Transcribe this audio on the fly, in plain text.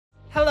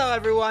Hello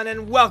everyone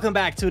and welcome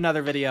back to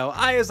another video.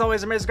 I as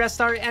always am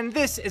Grestar and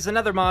this is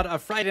another mod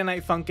of Friday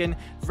Night Funkin'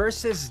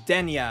 versus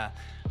Denia.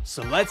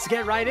 So let's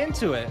get right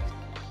into it.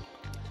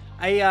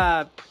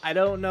 I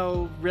don't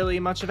know really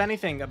much of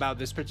anything about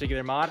this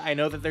particular mod. I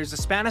know that there's a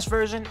Spanish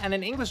version and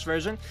an English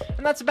version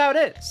and that's about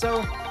it.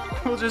 So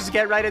we'll just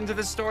get right into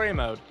the story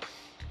mode.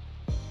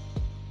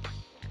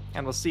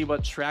 And we'll see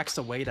what tracks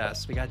await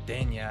us. We got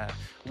Denia,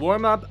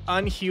 Warm Up,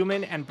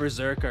 Unhuman, and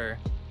Berserker.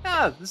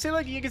 Ah, see,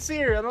 look, you can see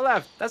her on the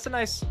left. That's a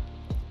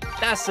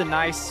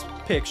nice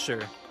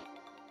picture.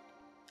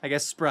 I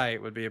guess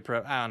Sprite would be a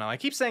pro. I don't know. I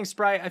keep saying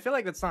Sprite. I feel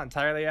like that's not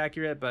entirely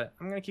accurate, but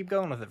I'm gonna keep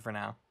going with it for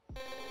now.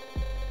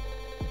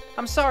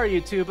 I'm sorry, you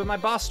two, but my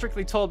boss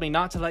strictly told me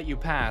not to let you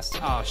pass.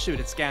 Oh,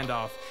 shoot, it's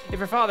Gandalf. If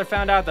your father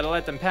found out that I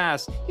let them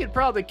pass, he'd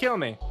probably kill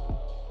me.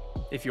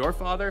 If your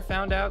father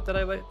found out that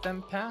I let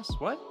them pass?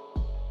 What?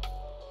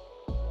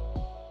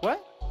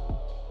 What?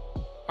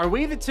 Are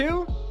we the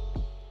two?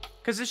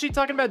 Because is she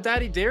talking about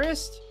Daddy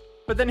Dearest?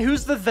 But then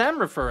who's the them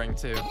referring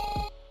to?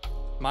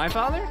 My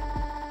father?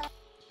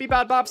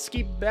 Bebop bop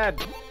skeep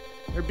bed.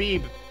 Or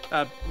Beeb.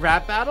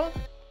 Rap battle?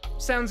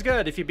 Sounds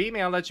good. If you beat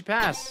me, I'll let you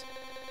pass.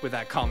 With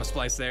that comma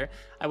splice there.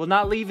 I will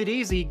not leave it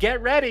easy.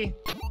 Get ready.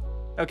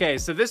 Okay,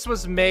 so this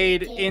was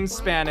made in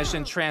Spanish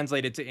and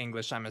translated to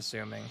English, I'm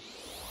assuming.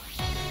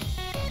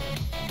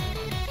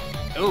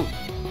 Ooh.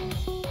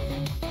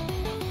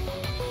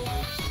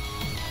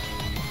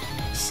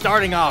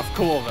 Starting off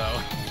cool,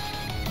 though.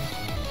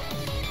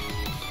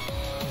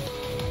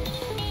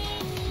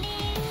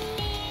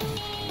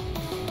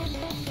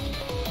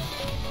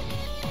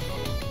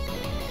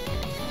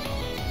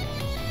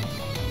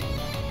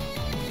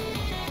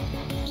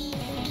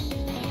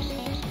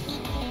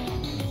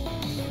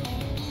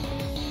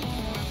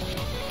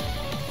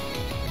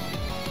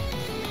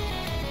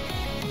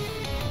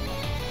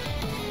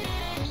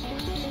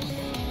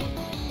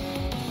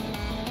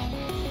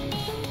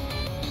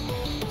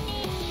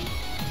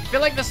 I feel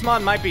like this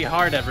mod might be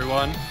hard,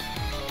 everyone.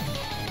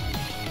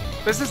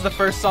 This is the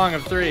first song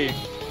of 3.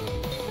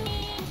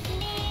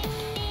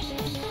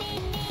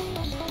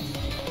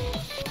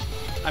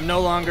 I'm no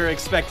longer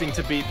expecting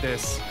to beat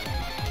this.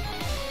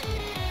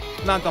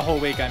 Not the whole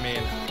week, I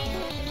mean.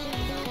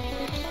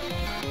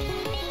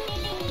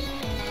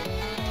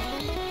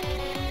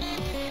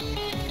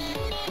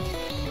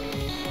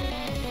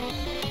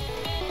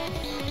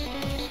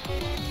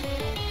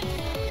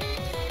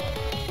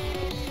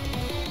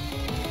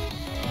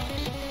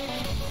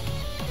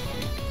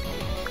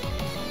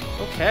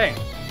 Okay.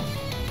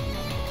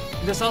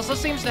 This also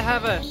seems to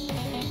have a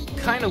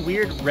kind of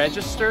weird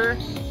register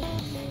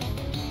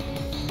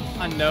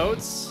on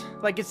notes.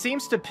 Like, it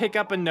seems to pick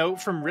up a note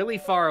from really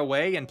far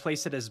away and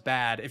place it as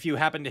bad if you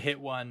happen to hit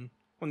one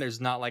when there's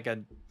not like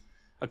a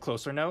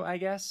closer note, I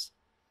guess.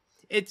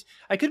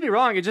 I could be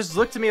wrong. It just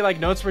looked to me like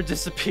notes were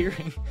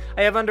disappearing.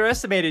 I have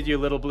underestimated you,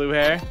 little blue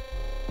hair.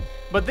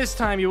 But this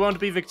time you won't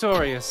be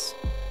victorious.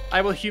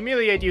 I will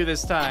humiliate you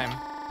this time.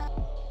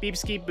 Beep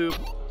skeep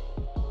boop.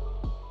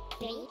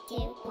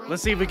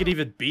 Let's see if we could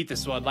even beat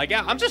this one. Like,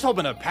 yeah, I'm just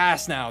hoping to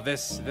pass now,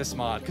 this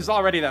mod, because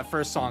already that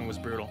first song was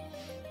brutal.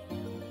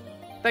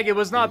 Like, it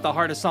was not the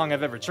hardest song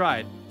I've ever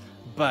tried,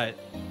 but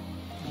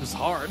it was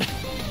hard.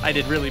 I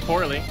did really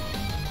poorly.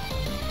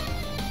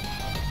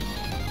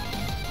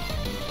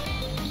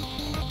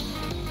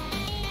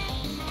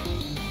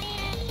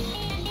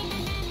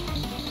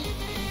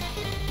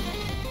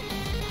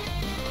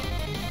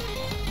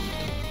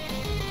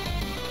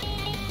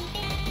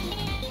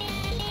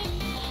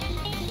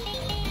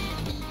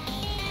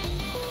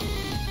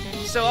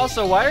 So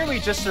also, why are we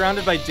just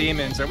surrounded by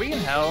demons? Are we in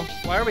hell?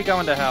 Why are we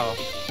going to hell?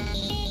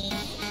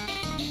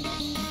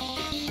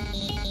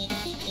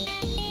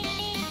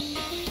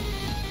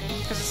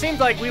 Because it seemed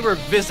like we were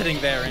visiting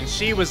there and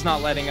she was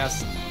not letting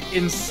us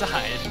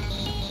inside.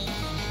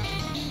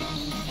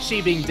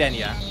 She being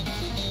Denia.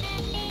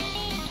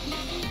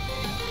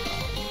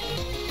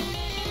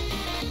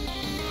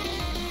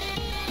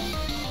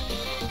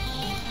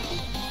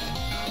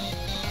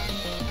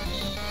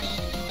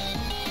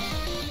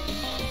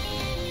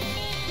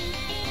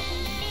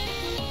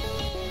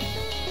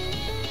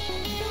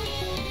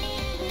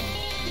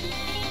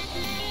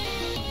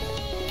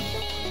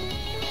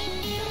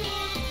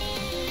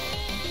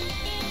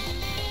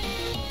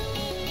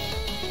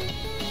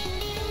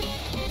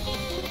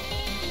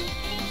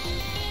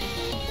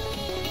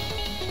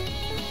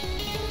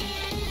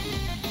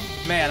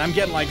 Man, I'm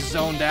getting like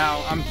zoned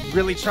out. I'm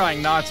really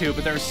trying not to,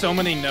 but there's so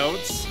many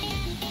notes.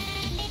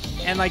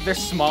 And like they're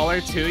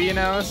smaller too, you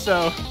know?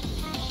 So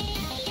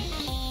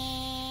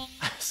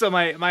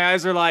my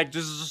eyes are like,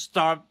 just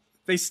stop.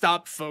 They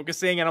stop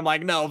focusing and I'm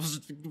like, no,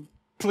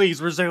 please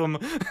resume.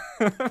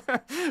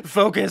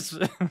 Focus.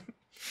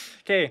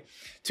 Okay,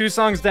 2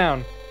 songs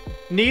down.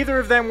 Neither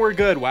of them were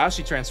good. Wow,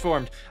 she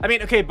transformed. I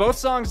mean, okay, both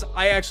songs,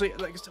 I actually,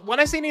 like, when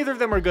I say neither of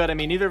them were good, I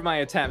mean neither of my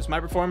attempts. My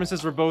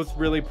performances were both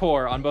really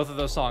poor on both of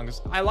those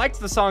songs. I liked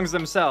the songs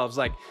themselves,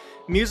 like,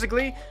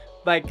 musically,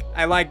 like,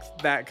 I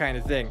liked that kind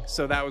of thing,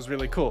 so that was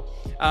really cool.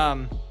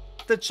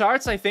 the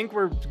charts, I think,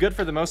 were good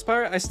for the most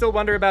part. I still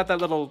wonder about that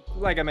little,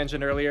 like I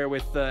mentioned earlier,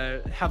 with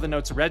how the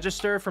notes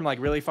register from like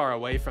really far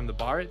away from the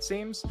bar, it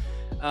seems.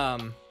 I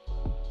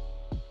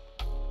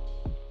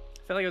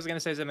feel like I was gonna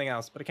say something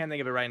else, but I can't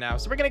think of it right now.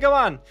 So we're gonna go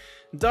on.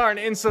 Darn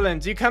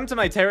insolent, do you come to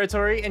my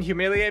territory and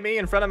humiliate me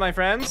in front of my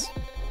friends?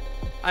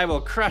 I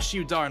will crush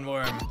you, darn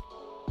worm.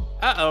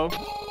 Uh-oh.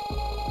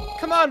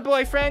 Come on,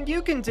 boyfriend,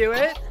 you can do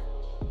it.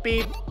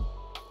 Beep.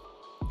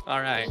 All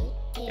right.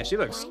 Yeah, she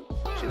looks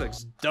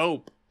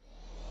dope.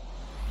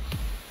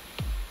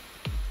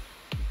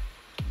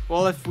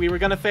 Well, if we were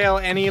gonna fail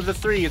any of the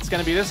three, it's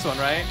gonna be this one,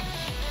 right?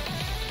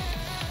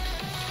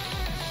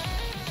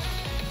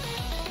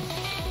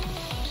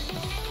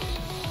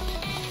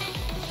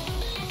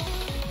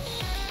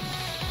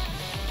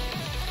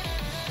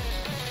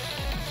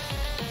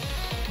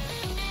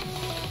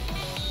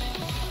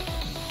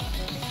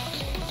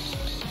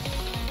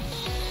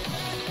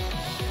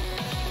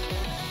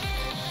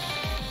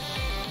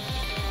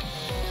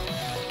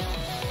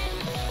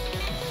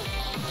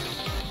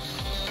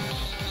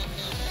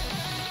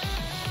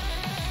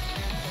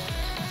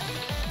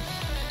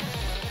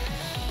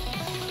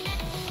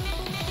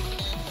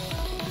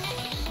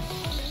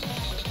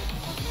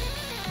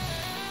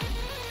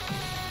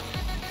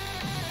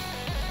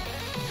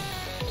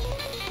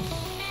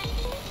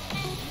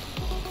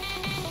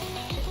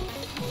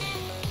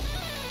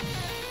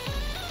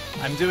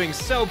 I'm doing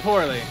so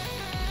poorly,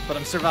 but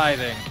I'm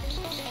surviving.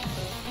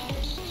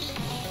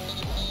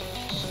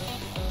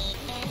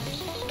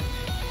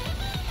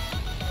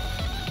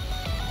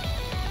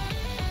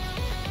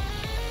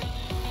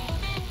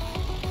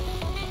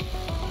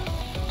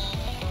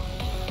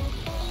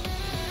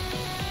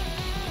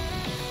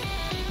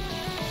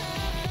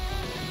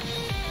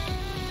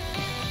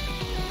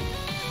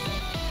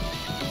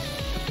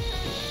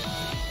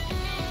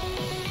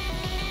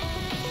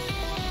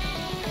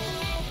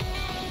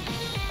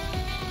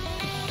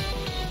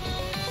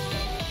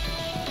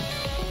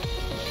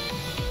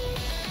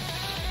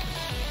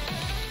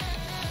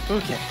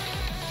 Okay.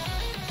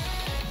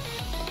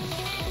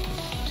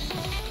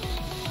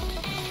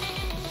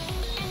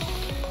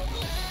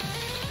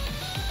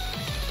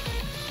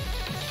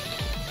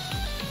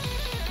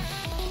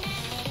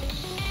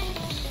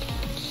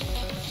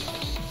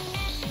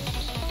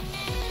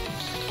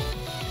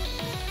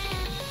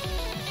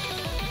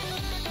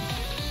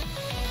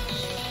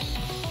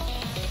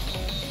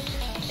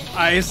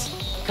 Ice,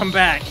 come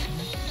back.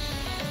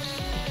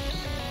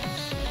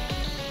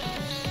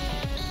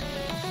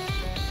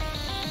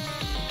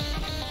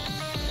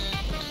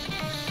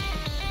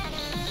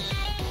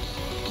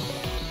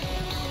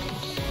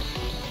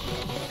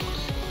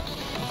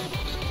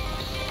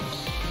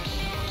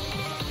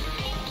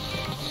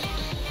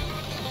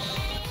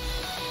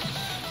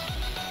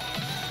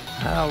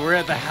 Oh, we're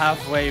at the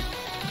halfway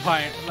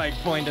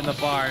point in the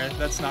bar.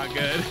 That's not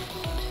good.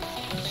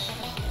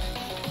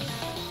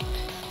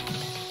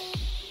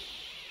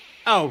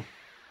 Oh,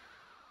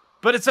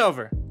 but it's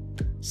over.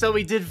 So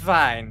we did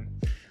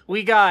fine.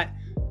 We got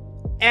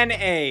an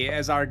A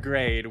as our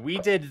grade. We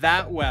did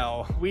that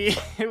well. We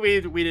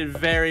did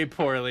very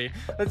poorly.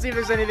 Let's see if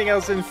there's anything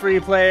else in free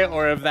play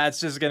or if that's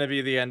just gonna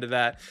be the end of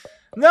that.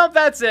 Nope,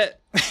 that's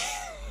it.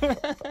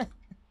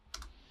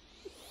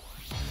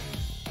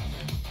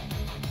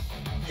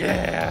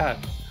 Yeah.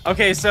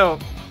 Okay, so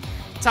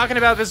talking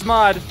about this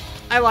mod,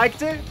 I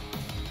liked it.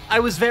 I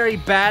was very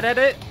bad at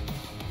it.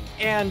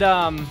 And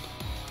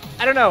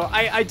I don't know,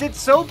 I did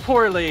so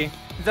poorly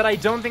that I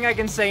don't think I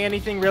can say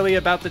anything really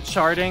about the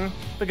charting,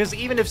 because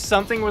even if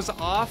something was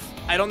off,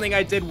 I don't think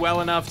I did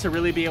well enough to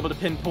really be able to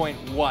pinpoint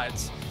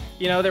what.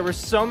 You know, there were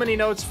so many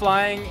notes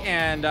flying,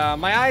 and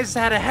my eyes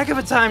had a heck of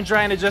a time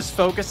trying to just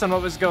focus on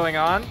what was going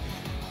on,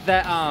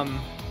 that,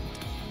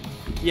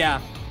 yeah.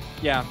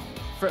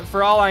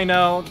 For all I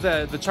know,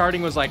 the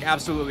charting was, like,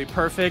 absolutely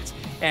perfect,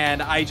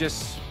 and I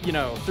just, you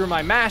know, through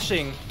my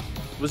mashing,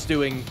 was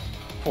doing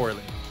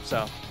poorly,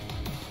 so...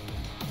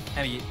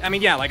 I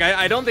mean, yeah, like,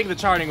 I don't think the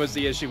charting was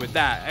the issue with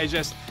that. I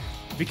just,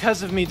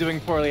 because of me doing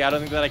poorly, I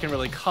don't think that I can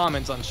really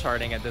comment on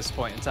charting at this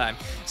point in time.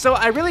 So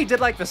I really did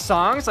like the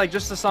songs, like,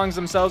 just the songs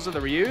themselves that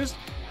were used.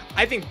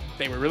 I think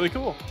they were really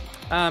cool.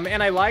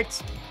 And I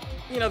liked,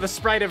 you know, the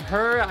sprite of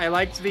her. I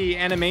liked the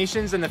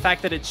animations and the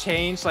fact that it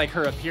changed, like,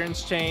 her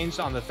appearance changed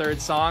on the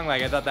third song.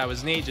 Like, I thought that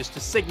was neat, just to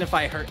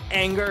signify her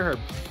anger, her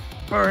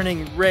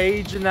burning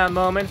rage in that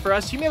moment, for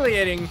us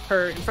humiliating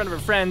her in front of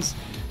her friends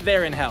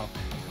there in hell.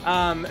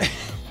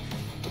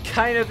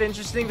 Kind of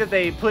interesting that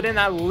they put in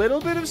that little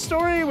bit of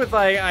story with,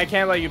 like, I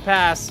can't let you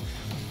pass,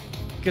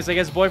 because I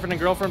guess boyfriend and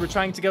girlfriend were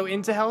trying to go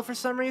into hell for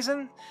some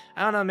reason.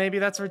 I don't know, maybe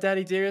that's where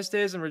Daddy Dearest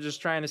is and we're just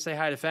trying to say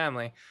hi to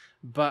family.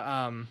 But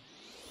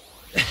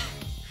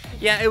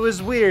yeah, it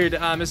was weird,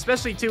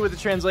 especially too with the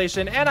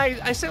translation, and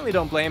I certainly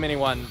don't blame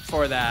anyone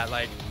for that.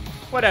 Like,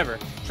 whatever,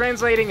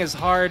 translating is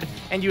hard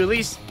and you at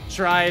least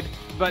tried,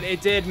 but it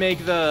did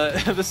make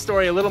the the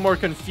story a little more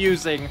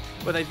confusing,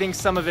 with I think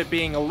some of it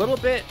being a little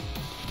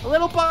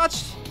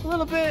botched, a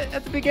little bit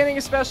at the beginning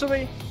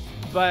especially.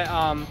 But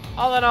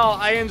all in all,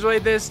 I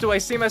enjoyed this. Do I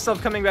see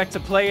myself coming back to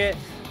play it?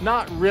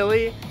 Not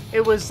really.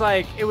 It was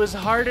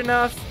hard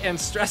enough and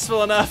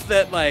stressful enough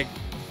that like,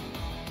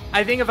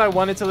 I think if I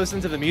wanted to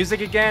listen to the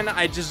music again,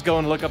 I'd just go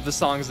and look up the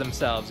songs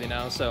themselves, you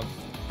know? So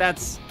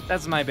that's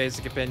my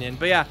basic opinion.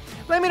 But yeah,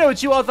 let me know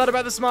what you all thought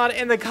about this mod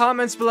in the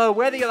comments below,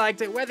 whether you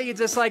liked it, whether you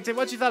disliked it,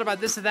 what you thought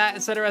about this or that,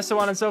 etc., so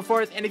on and so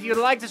forth. And if you'd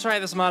like to try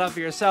this mod out for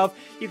yourself,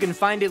 you can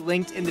find it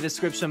linked in the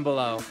description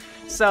below.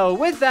 So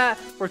with that,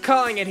 we're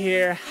calling it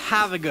here.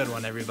 Have a good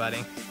one,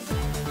 everybody.